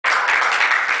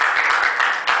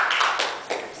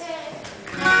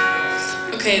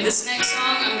Okay, this next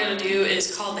song I'm going to do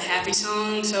is called the Happy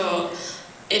Song, so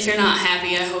if you're not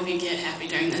happy, I hope you get happy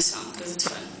during this song, because it's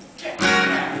fun.